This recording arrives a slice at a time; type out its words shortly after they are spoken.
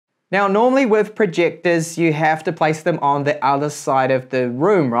Now, normally with projectors, you have to place them on the other side of the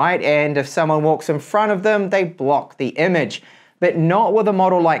room, right? And if someone walks in front of them, they block the image. But not with a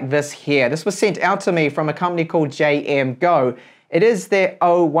model like this here. This was sent out to me from a company called JMGO. It is their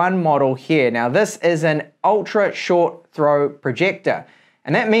O1 model here. Now, this is an ultra short throw projector.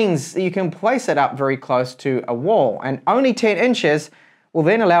 And that means that you can place it up very close to a wall. And only 10 inches will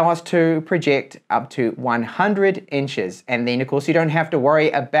then allow us to project up to 100 inches. And then, of course, you don't have to worry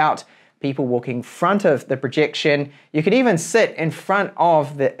about people walking in front of the projection. You can even sit in front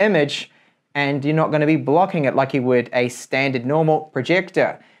of the image and you're not going to be blocking it like you would a standard normal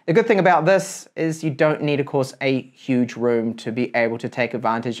projector. The good thing about this is you don't need, of course, a huge room to be able to take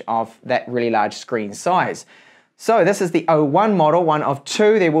advantage of that really large screen size. So this is the O1 model, one of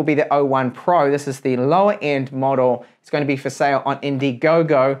two. There will be the O1 Pro. This is the lower end model. It's going to be for sale on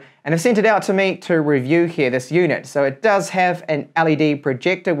Indiegogo. And they've sent it out to me to review here, this unit. So it does have an LED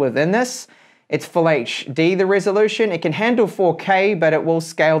projector within this. It's full HD, the resolution. It can handle 4K, but it will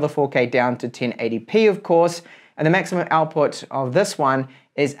scale the 4K down to 1080p, of course. And the maximum output of this one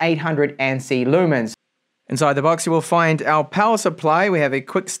is 800 ANSI lumens. Inside the box, you will find our power supply. We have a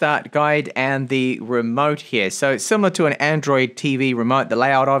quick start guide and the remote here. So it's similar to an Android TV remote, the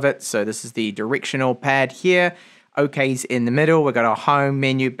layout of it. So this is the directional pad here. OK's in the middle. We've got our home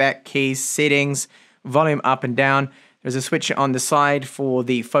menu, back keys, settings, volume up and down. There's a switch on the side for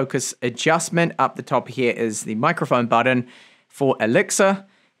the focus adjustment. Up the top here is the microphone button for Alexa.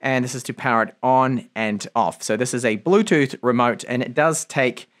 And this is to power it on and off. So this is a Bluetooth remote and it does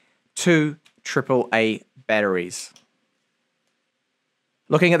take 2 AAA batteries.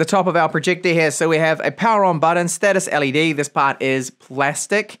 Looking at the top of our projector here, so we have a power on button, status LED. This part is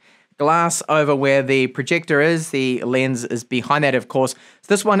plastic. Glass over where the projector is. The lens is behind that, of course. So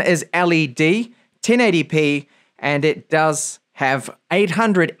this one is LED, 1080p, and it does have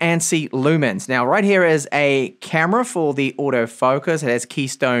 800 ANSI lumens. Now, right here is a camera for the autofocus. It has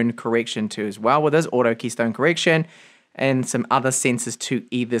keystone correction too as well with this auto keystone correction, and some other sensors to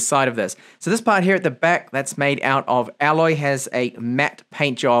either side of this. So this part here at the back, that's made out of alloy, has a matte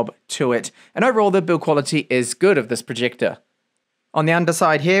paint job to it. And overall, the build quality is good of this projector. On the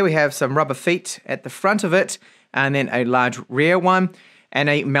underside here, we have some rubber feet at the front of it, and then a large rear one, and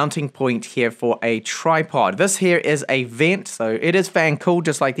a mounting point here for a tripod. This here is a vent, so it is fan cooled,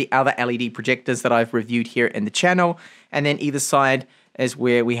 just like the other LED projectors that I've reviewed here in the channel. And then either side is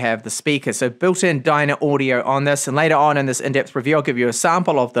where we have the speaker. So built-in Dynaudio on this, and later on in this in-depth review, I'll give you a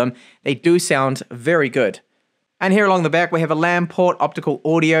sample of them. They do sound very good. And here along the back, we have a LAN port, optical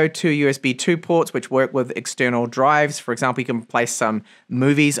audio, 2 USB 2 ports, which work with external drives. For example, you can place some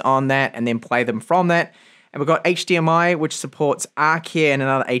movies on that and then play them from that. And we've got HDMI, which supports ARC here, and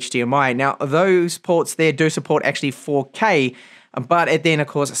another HDMI. Now, those ports there do support actually 4K, but it then, of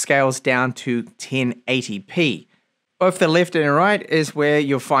course, scales down to 1080p. Both the left and right is where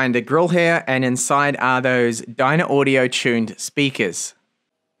you'll find the grill here, and inside are those Dynaudio tuned speakers.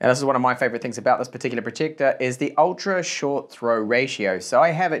 Now, this is one of my favorite things about this particular projector is the ultra short throw ratio. So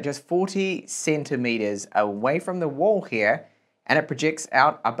I have it just 40 centimeters away from the wall here, and it projects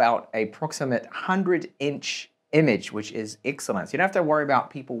out about an approximate 100-inch image, which is excellent. So you don't have to worry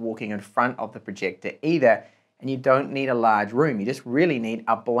about people walking in front of the projector either, and you don't need a large room. You just really need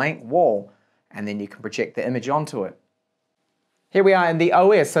a blank wall, and then you can project the image onto it. Here we are in the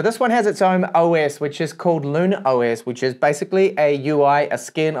OS. So this one has its own OS, which is called Lunar OS, which is basically a UI, a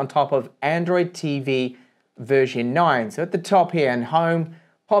skin on top of Android TV version 9. So at the top here in Home,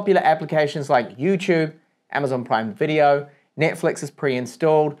 popular applications like YouTube, Amazon Prime Video, Netflix is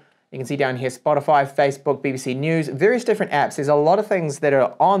pre-installed. You can see down here Spotify, Facebook, BBC News, various different apps. There's a lot of things that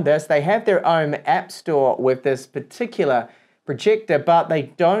are on this. They have their own app store with this particular projector, but they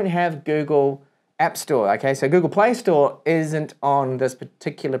don't have Google App Store, okay? So Google Play Store isn't on this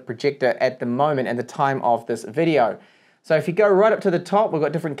particular projector at the moment and the time of this video. So if you go right up to the top, we've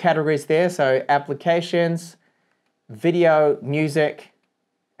got different categories there. So applications, video, music,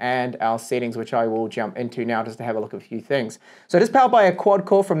 and our settings, which I will jump into now just to have a look at a few things. So it is powered by a quad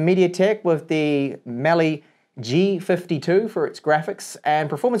core from MediaTek with the Mali G52 for its graphics, and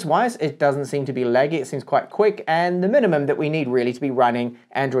performance-wise, it doesn't seem to be laggy. It seems quite quick, and the minimum that we need really to be running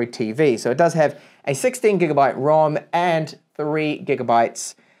Android TV. So it does have a 16GB ROM and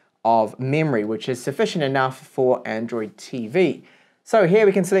 3GB of memory, which is sufficient enough for Android TV. So here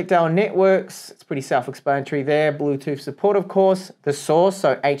we can select our networks. It's pretty self-explanatory there. Bluetooth support, of course. The source,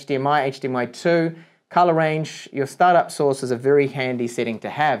 so HDMI, HDMI 2, color range. Your startup source is a very handy setting to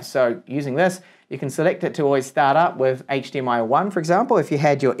have. So using this, you can select it to always start up with HDMI 1, for example, if you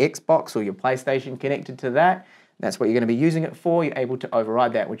had your Xbox or your PlayStation connected to that. That's what you're going to be using it for. You're able to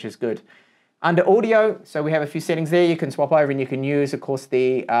override that, which is good. Under audio, so we have a few settings there you can swap over, and you can use, of course,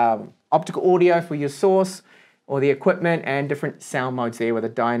 the optical audio for your source or the equipment, and different sound modes there with a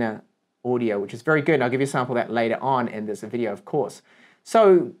Dynaudio, which is very good. And I'll give you a sample of that later on in this video, of course.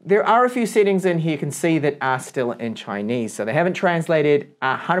 So there are a few settings in here you can see that are still in Chinese. So they haven't translated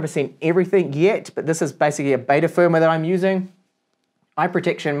 100% everything yet, but this is basically a beta firmware that I'm using. Eye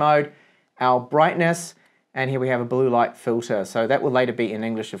protection mode, our brightness, and here we have a blue light filter. So that will later be in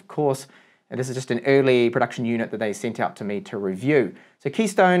English, of course. And this is just an early production unit that they sent out to me to review. So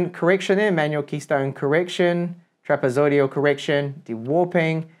keystone correction there, manual keystone correction, trapezoidal correction,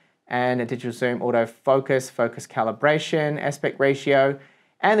 dewarping, and a digital zoom, autofocus, focus calibration, aspect ratio,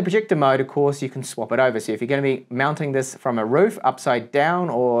 and the projector mode, of course, you can swap it over. So if you're going to be mounting this from a roof upside down,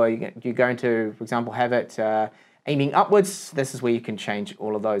 or you're going to, for example, have it aiming upwards, this is where you can change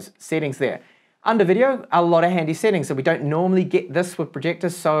all of those settings there. Under video, a lot of handy settings. So we don't normally get this with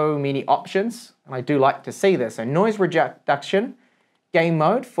projectors, so many options, and I do like to see this. So noise reduction, game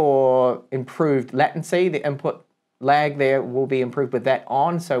mode for improved latency, the input lag there will be improved with that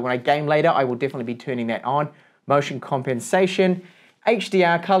on. So when I game later, I will definitely be turning that on. Motion compensation,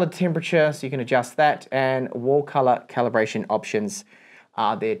 HDR color temperature, so you can adjust that, and wall color calibration options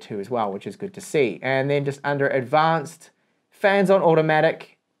are there too as well, which is good to see. And then just under advanced, fans on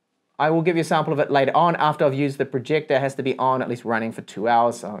automatic. I will give you a sample of it later on after I've used the projector. It has to be on, at least running for 2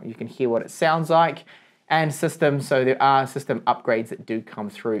 hours, so you can hear what it sounds like. And system, so there are system upgrades that do come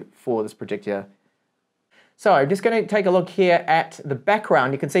through for this projector. So I'm just going to take a look here at the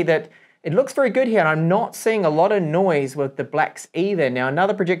background. You can see that it looks very good here, and I'm not seeing a lot of noise with the blacks either. Now,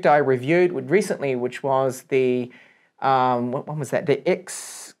 another projector I reviewed recently, which was the, what one was that?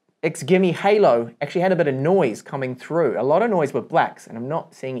 The Gimme Halo, actually had a bit of noise coming through. A lot of noise with blacks, and I'm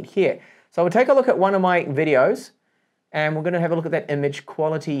not seeing it here. So we'll take a look at one of my videos, and we're going to have a look at that image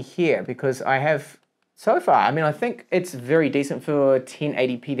quality here, because I have, so far, I mean, I think it's very decent for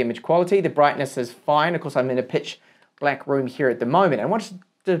 1080p, the image quality. The brightness is fine. Of course, I'm in a pitch black room here at the moment. I wanted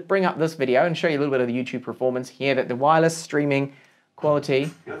to bring up this video and show you a little bit of the YouTube performance here, that the wireless streaming quality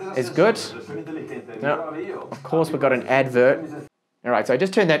is good. Now, of course, we've got an advert. All right, so I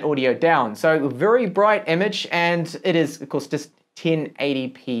just turned that audio down. So very bright image, and it is, of course, just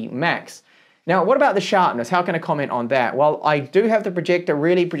 1080p max. Now, what about the sharpness? How can I comment on that? Well, I do have the projector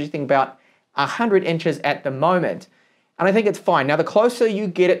really projecting about 100 inches at the moment, and I think it's fine. Now, the closer you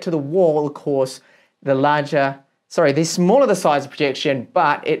get it to the wall, of course, the smaller the size of projection,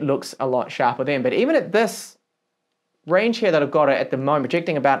 but it looks a lot sharper then. But even at this range here that I've got it at the moment,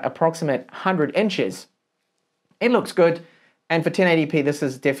 projecting about approximate 100 inches, it looks good. And for 1080p, this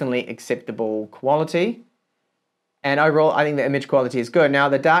is definitely acceptable quality. And overall, I think the image quality is good. Now,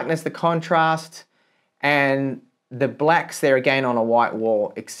 the darkness, the contrast, and the blacks there again on a white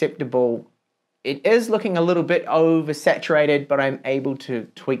wall, acceptable. It is looking a little bit oversaturated, but I'm able to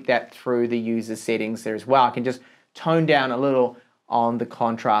tweak that through the user settings there as well. I can just tone down a little on the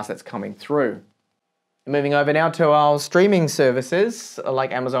contrast that's coming through. Moving over now to our streaming services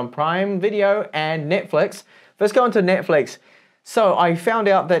like Amazon Prime Video and Netflix. First, go on to Netflix. So I found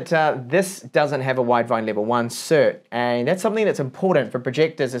out that this doesn't have a widevine level 1 cert, and that's something that's important for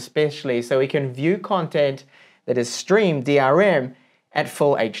projectors especially, so we can view content that is streamed DRM at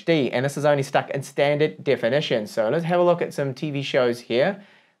full HD, and this is only stuck in standard definition. So let's have a look at some TV shows here.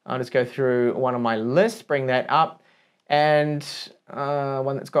 I'll just go through one of my lists, bring that up, and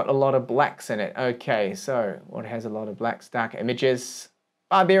one that's got a lot of blacks in it. Okay, so what has a lot of blacks? Dark Images,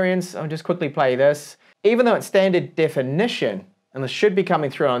 Barbarians. I'll just quickly play this. Even though it's standard definition, and this should be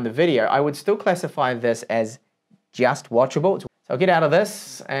coming through on the video, I would still classify this as just watchable. So I'll get out of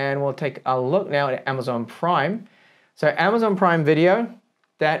this, and we'll take a look now at Amazon Prime. So Amazon Prime Video,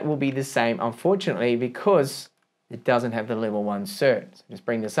 that will be the same, unfortunately, because it doesn't have the level 1 cert. So just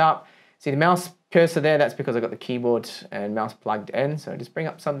bring this up. See the mouse cursor there? That's because I got the keyboard and mouse plugged in. So just bring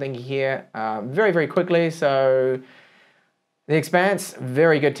up something here very, very quickly. So The Expanse,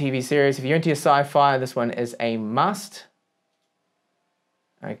 very good TV series. If you're into your sci-fi, this one is a must.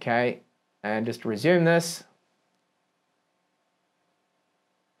 Okay, and just resume this.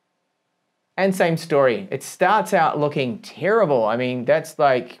 And same story. It starts out looking terrible. I mean, that's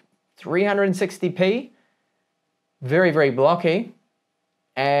like 360p. Very, very blocky.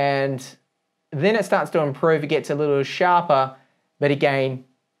 And then it starts to improve. It gets a little sharper. But again,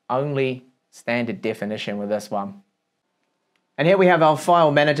 only standard definition with this one. And here we have our file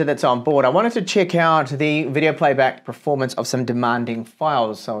manager that's on board. I wanted to check out the video playback performance of some demanding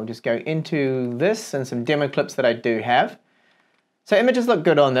files. So I'll just go into this and some demo clips that I do have. So images look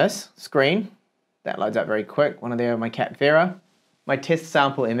good on this screen. That loads up very quick. One of there are my FFVIIR, my test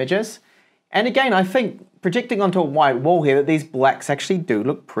sample images. And again, I think projecting onto a white wall here that these blacks actually do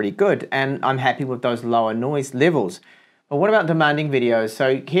look pretty good, and I'm happy with those lower noise levels. But what about demanding videos?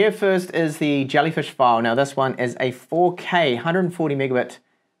 So here first is the Jellyfish file. Now this one is a 4K 140 megabit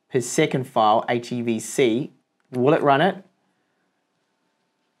per second file, HEVC. Will it run it?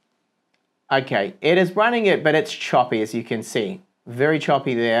 Okay, it is running it, but it's choppy, as you can see. Very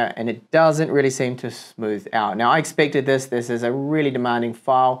choppy there, and it doesn't really seem to smooth out. Now I expected this. This is a really demanding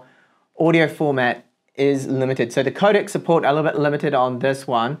file. Audio format is limited. So the codec support a little bit limited on this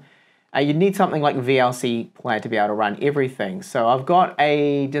one. You need something like VLC player to be able to run everything. So I've got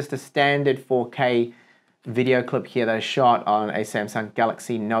just a standard 4K video clip here that I shot on a Samsung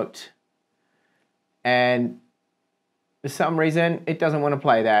Galaxy Note. And for some reason, it doesn't want to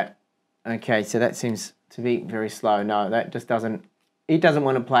play that. Okay, so that seems to be very slow. No, that just doesn't, it doesn't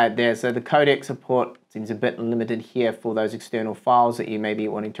want to play it there. So the codec support seems a bit limited here for those external files that you may be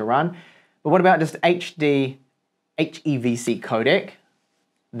wanting to run. But what about just HD HEVC codec?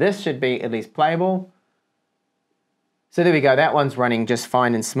 This should be at least playable. So there we go, that one's running just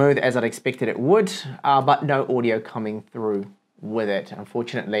fine and smooth as I'd expected it would, but no audio coming through with it,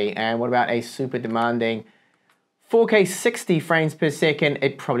 unfortunately. And what about a super demanding 4K 60 frames per second?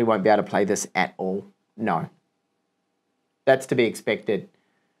 It probably won't be able to play this at all. No. That's to be expected.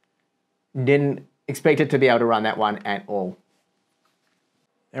 Didn't expect it to be able to run that one at all.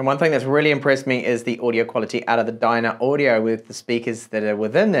 And one thing that's really impressed me is the audio quality out of the Dynaudio with the speakers that are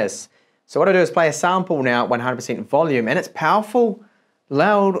within this. So what I do is play a sample now at 100% volume, and it's powerful,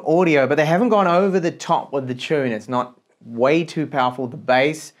 loud audio, but they haven't gone over the top with the tune. It's not way too powerful, the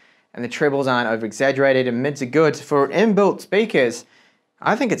bass, and the trebles aren't over-exaggerated, and mids are good. For inbuilt speakers,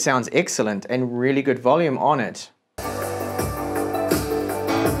 I think it sounds excellent and really good volume on it.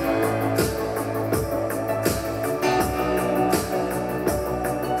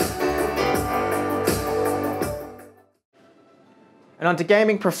 And on to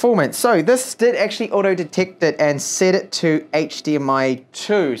gaming performance. So this did actually auto-detect it and set it to HDMI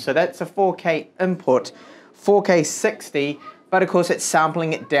 2. So that's a 4K input, 4K 60, but of course it's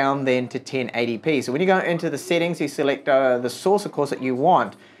sampling it down then to 1080p. So when you go into the settings, you select the source, of course, that you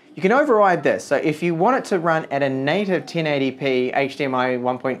want. You can override this. So if you want it to run at a native 1080p HDMI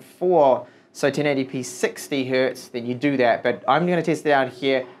 1.4, so 1080p 60 Hertz, then you do that. But I'm gonna test it out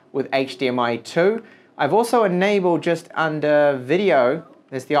here with HDMI 2. I've also enabled just under video,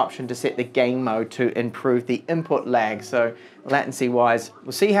 there's the option to set the game mode to improve the input lag. So latency wise,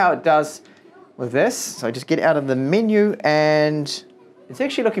 we'll see how it does with this. So just get out of the menu and it's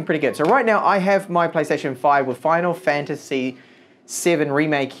actually looking pretty good. So right now I have my PlayStation 5 with Final Fantasy VII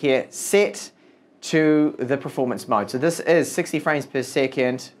Remake here set to the performance mode. So this is 60 frames per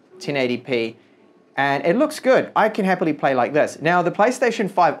second, 1080p. And it looks good. I can happily play like this. Now, the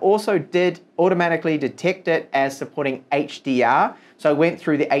PlayStation 5 also did automatically detect it as supporting HDR. So I went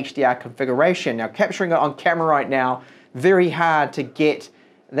through the HDR configuration. Now, capturing it on camera right now, very hard to get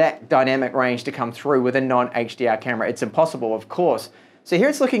that dynamic range to come through with a non-HDR camera. It's impossible, of course. So here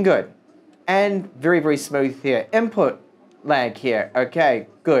it's looking good. And very, very smooth here. Input lag here. Okay,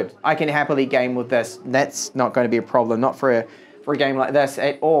 good. I can happily game with this. That's not going to be a problem. Not for a game like this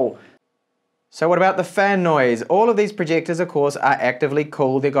at all. So what about the fan noise? All of these projectors, of course, are actively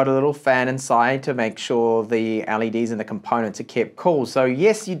cooled. They've got a little fan inside to make sure the LEDs and the components are kept cool. So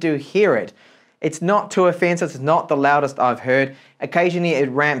yes, you do hear it. It's not too offensive. It's not the loudest I've heard. Occasionally it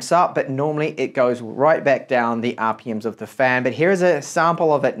ramps up, but normally it goes right back down the RPMs of the fan. But here's a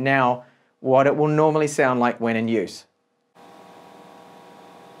sample of it now, what it will normally sound like when in use.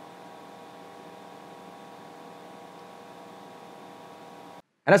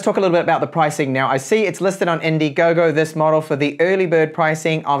 And let's talk a little bit about the pricing now. I see it's listed on Indiegogo, this model, for the early bird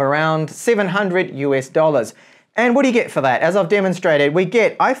pricing of around $700 US. And what do you get for that? As I've demonstrated, we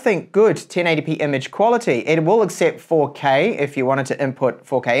get, I think, good 1080p image quality. It will accept 4K if you wanted to input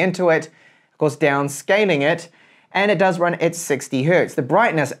 4K into it. Of course, downscaling it. And it does run at 60 Hertz. The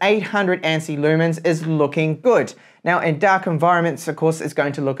brightness, 800 ANSI lumens, is looking good. Now, in dark environments, of course, it's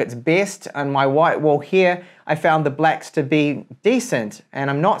going to look its best. On my white wall here, I found the blacks to be decent, and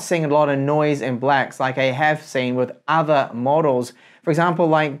I'm not seeing a lot of noise in blacks like I have seen with other models. For example,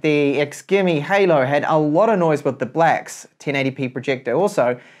 like the Xgimi Halo had a lot of noise with the blacks, 1080p projector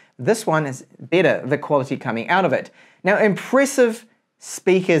also. This one is better, the quality coming out of it. Now, impressive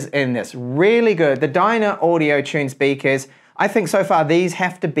speakers in this, really good. The Dynaudio tuned speakers, I think so far these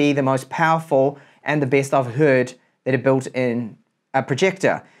have to be the most powerful and the best I've heard that are built in a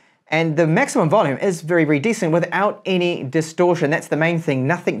projector. And the maximum volume is very, very decent without any distortion. That's the main thing.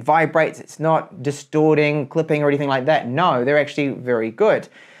 Nothing vibrates. It's not distorting, clipping, or anything like that. No, they're actually very good.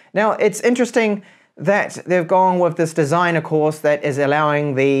 Now, it's interesting that they've gone with this design, of course, that is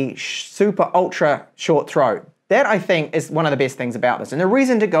allowing the super ultra short throw. That, I think, is one of the best things about this. And the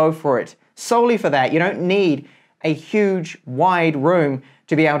reason to go for it, solely for that, you don't need a huge, wide room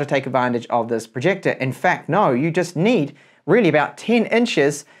to be able to take advantage of this projector. In fact, no, you just need really about 10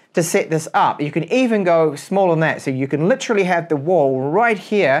 inches to set this up. You can even go smaller than that. So you can literally have the wall right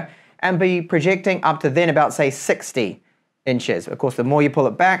here and be projecting up to then about, say, 60 inches. Of course, the more you pull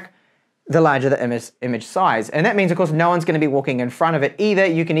it back, the larger the image size. And that means, of course, no one's going to be walking in front of it either.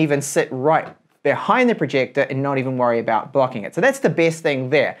 You can even sit right behind the projector and not even worry about blocking it. So that's the best thing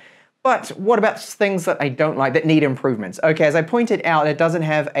there. But what about things that I don't like, that need improvements? Okay, as I pointed out, it doesn't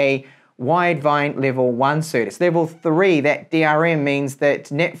have a wide vine level 1 cert. It's level 3. That DRM means that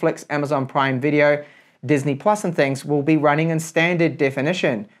Netflix, Amazon Prime Video, Disney Plus and things will be running in standard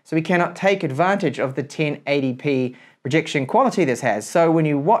definition. So we cannot take advantage of the 1080p projection quality this has. So when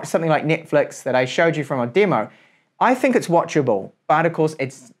you watch something like Netflix that I showed you from a demo, I think it's watchable, but of course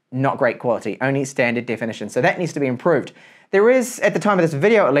it's not great quality, only standard definition. So that needs to be improved. There is, at the time of this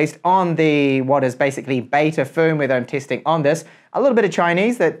video at least, on the what is basically beta firmware that I'm testing on this, a little bit of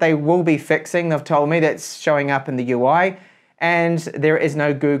Chinese that they will be fixing. They've told me that's showing up in the UI, and there is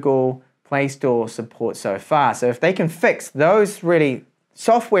no Google Play Store support so far. So if they can fix those really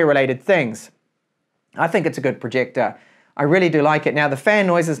software related things, I think it's a good projector. I really do like it. Now the fan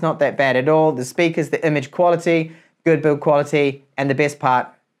noise is not that bad at all. The speakers, the image quality, good build quality, and the best part,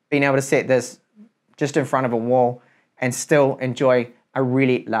 being able to set this just in front of a wall and still enjoy a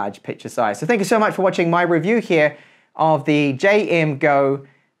really large picture size. So thank you so much for watching my review here of the JMGO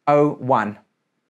 01.